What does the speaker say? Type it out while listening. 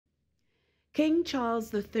King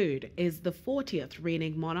Charles III is the 40th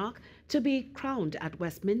reigning monarch to be crowned at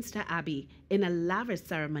Westminster Abbey in a lavish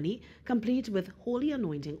ceremony complete with holy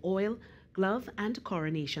anointing oil, glove and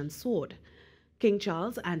coronation sword. King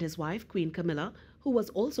Charles and his wife Queen Camilla, who was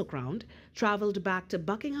also crowned, travelled back to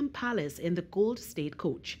Buckingham Palace in the Gold State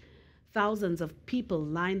coach. Thousands of people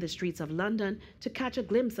lined the streets of London to catch a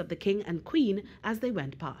glimpse of the King and Queen as they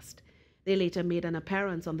went past. They later made an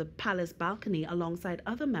appearance on the palace balcony alongside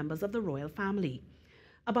other members of the royal family.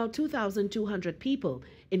 About 2,200 people,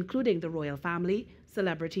 including the royal family,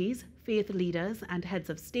 celebrities, faith leaders, and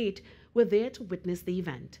heads of state, were there to witness the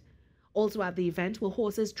event. Also at the event were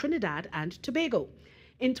horses Trinidad and Tobago.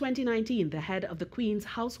 In 2019, the head of the Queen's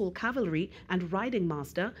Household Cavalry and riding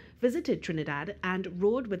master visited Trinidad and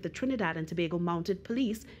rode with the Trinidad and Tobago Mounted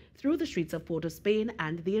Police through the streets of Port of Spain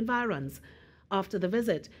and the environs. After the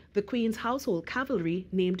visit, the Queen's Household Cavalry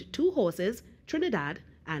named 2 horses, Trinidad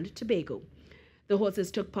and Tobago. The horses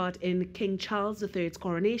took part in King Charles III's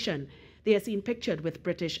coronation. They are seen pictured with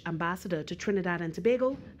British Ambassador to Trinidad and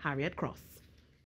Tobago, Harriet Cross.